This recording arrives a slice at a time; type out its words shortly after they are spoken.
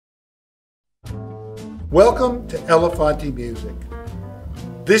Welcome to Elefante Music.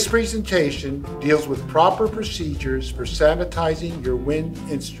 This presentation deals with proper procedures for sanitizing your wind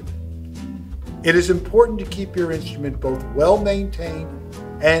instrument. It is important to keep your instrument both well maintained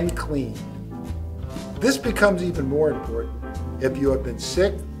and clean. This becomes even more important if you have been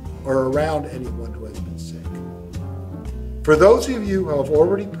sick or around anyone who has been sick. For those of you who have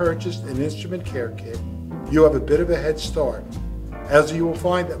already purchased an instrument care kit, you have a bit of a head start, as you will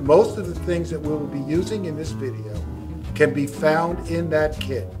find that most of the things that we will be using in this video can be found in that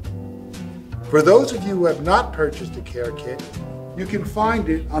kit. For those of you who have not purchased a care kit, you can find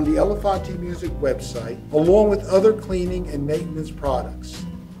it on the Elefante Music website along with other cleaning and maintenance products.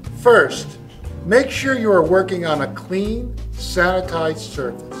 First, make sure you are working on a clean, sanitized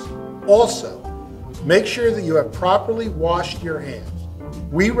surface. Also, make sure that you have properly washed your hands.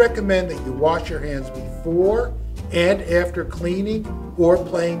 We recommend that you wash your hands before and after cleaning or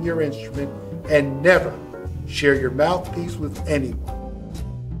playing your instrument, and never share your mouthpiece with anyone.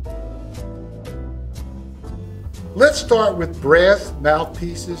 Let's start with brass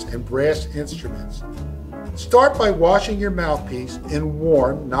mouthpieces and brass instruments. Start by washing your mouthpiece in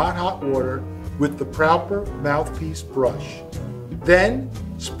warm, not hot water with the proper mouthpiece brush. Then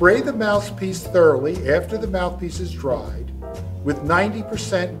spray the mouthpiece thoroughly after the mouthpiece is dried with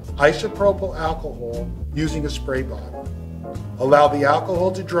 90% isopropyl alcohol using a spray bottle. Allow the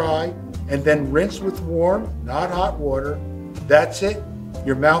alcohol to dry and then rinse with warm, not hot water. That's it,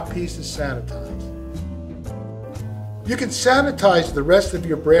 your mouthpiece is sanitized. You can sanitize the rest of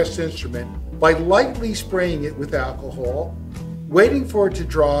your brass instrument by lightly spraying it with alcohol, waiting for it to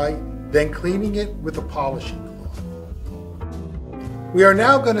dry, then cleaning it with a polishing cloth. We are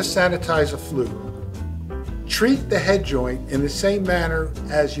now going to sanitize a flute. Treat the head joint in the same manner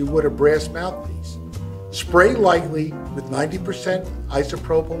as you would a brass mouthpiece. Spray lightly with 90%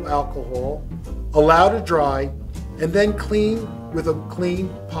 isopropyl alcohol, allow to dry, and then clean with a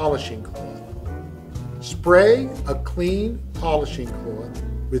clean polishing cloth. Spray a clean polishing cloth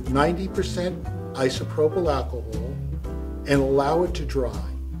with 90% isopropyl alcohol and allow it to dry.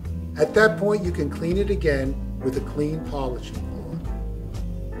 At that point, you can clean it again with a clean polishing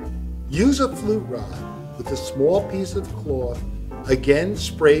cloth. Use a flute rod with a small piece of cloth, again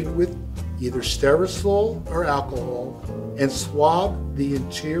sprayed with either Sтерisol or alcohol, and swab the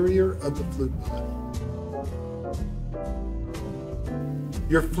interior of the flute body.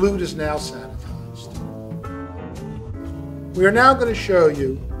 Your flute is now sanitized. We are now going to show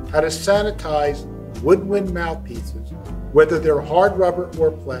you how to sanitize woodwind mouthpieces, whether they're hard rubber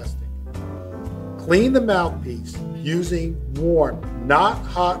or plastic. Clean the mouthpiece using warm, not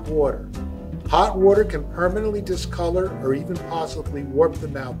hot water. Hot water can permanently discolor or even possibly warp the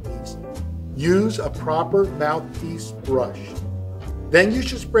mouthpiece. Use a proper mouthpiece brush. Then you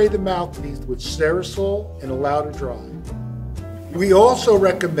should spray the mouthpiece with Sтерisol and allow to dry. We also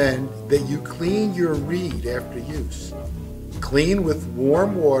recommend that you clean your reed after use. Clean with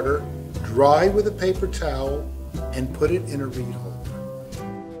warm water, dry with a paper towel, and put it in a reed holder.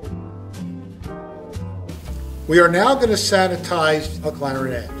 We are now going to sanitize a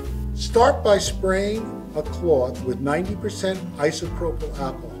clarinet. Start by spraying a cloth with 90% isopropyl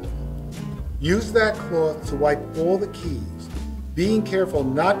alcohol. Use that cloth to wipe all the keys, being careful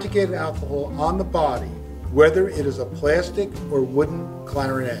not to get alcohol on the body, whether it is a plastic or wooden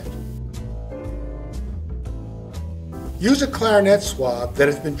clarinet. Use a clarinet swab that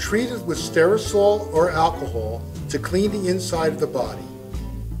has been treated with Sтерisol or alcohol to clean the inside of the body.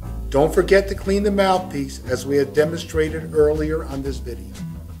 Don't forget to clean the mouthpiece as we had demonstrated earlier on this video.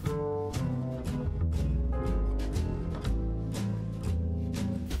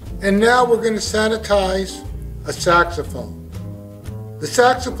 And now we're going to sanitize a saxophone. The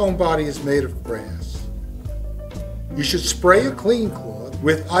saxophone body is made of brass. You should spray a clean cloth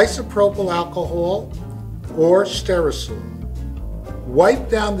with isopropyl alcohol or Sтерisol. Wipe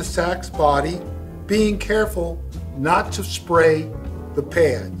down the sax body, being careful not to spray the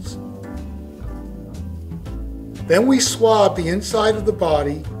pads. Then we swab the inside of the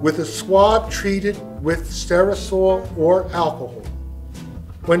body with a swab treated with Sтерisol or alcohol.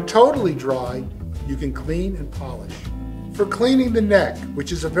 When totally dry, you can clean and polish. For cleaning the neck,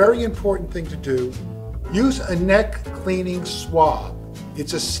 which is a very important thing to do, use a neck cleaning swab.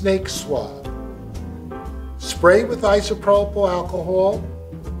 It's a snake swab. Spray with isopropyl alcohol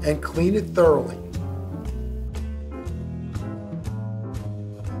and clean it thoroughly.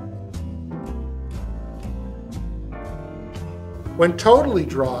 When totally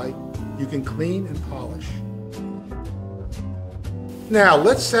dry, you can clean and polish. Now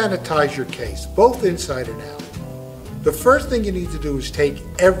let's sanitize your case, both inside and out. The first thing you need to do is take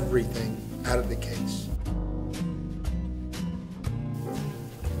everything out of the case.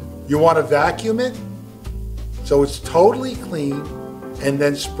 You want to vacuum it so it's totally clean, and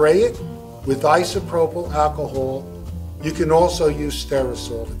then spray it with isopropyl alcohol. You can also use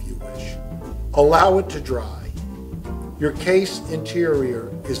Sтерisol if you wish. Allow it to dry. Your case interior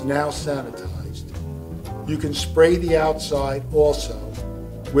is now sanitized. You can spray the outside also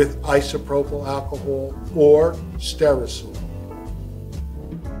with isopropyl alcohol or Sтерisol.